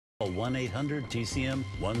Call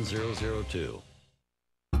 1-800-TCM-1002.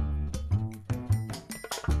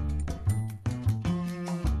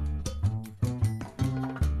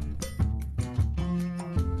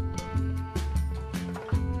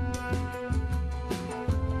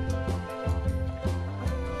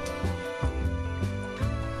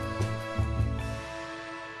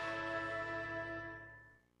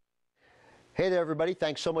 Hey there, everybody.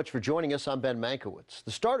 Thanks so much for joining us. I'm Ben Mankiewicz.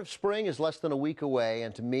 The start of spring is less than a week away,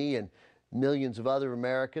 and to me and millions of other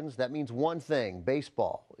Americans, that means one thing: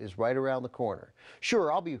 baseball is right around the corner.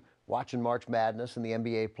 Sure, I'll be watching March Madness and the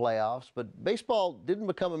NBA playoffs, but baseball didn't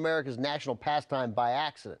become America's national pastime by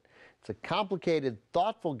accident. It's a complicated,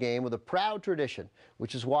 thoughtful game with a proud tradition,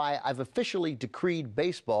 which is why I've officially decreed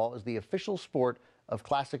baseball as the official sport of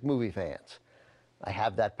classic movie fans. I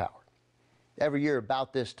have that power. Every year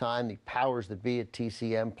about this time, the powers that be at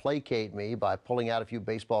TCM placate me by pulling out a few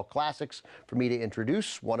baseball classics for me to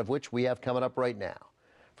introduce, one of which we have coming up right now.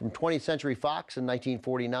 From 20th Century Fox in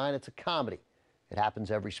 1949, it's a comedy. It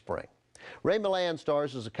happens every spring. Ray Milland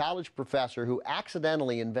stars as a college professor who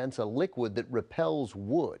accidentally invents a liquid that repels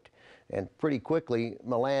wood. And pretty quickly,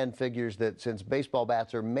 Milland figures that since baseball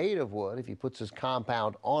bats are made of wood, if he puts his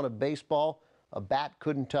compound on a baseball, a bat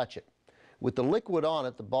couldn't touch it. With the liquid on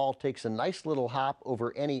it, the ball takes a nice little hop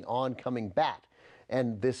over any oncoming bat,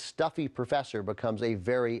 and this stuffy professor becomes a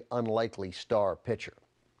very unlikely star pitcher.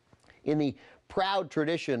 In the proud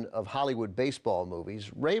tradition of Hollywood baseball movies,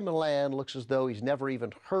 Ray Milland looks as though he's never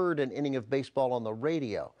even heard an inning of baseball on the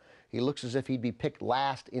radio. He looks as if he'd be picked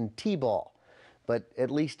last in T-ball. But at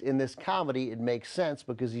least in this comedy, it makes sense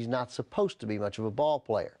because he's not supposed to be much of a ball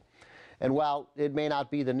player. And while it may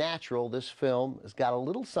not be the natural, this film has got a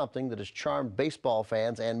little something that has charmed baseball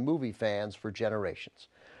fans and movie fans for generations.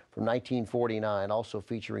 From 1949, also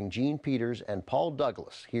featuring Gene Peters and Paul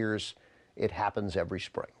Douglas, here's It Happens Every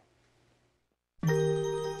Spring.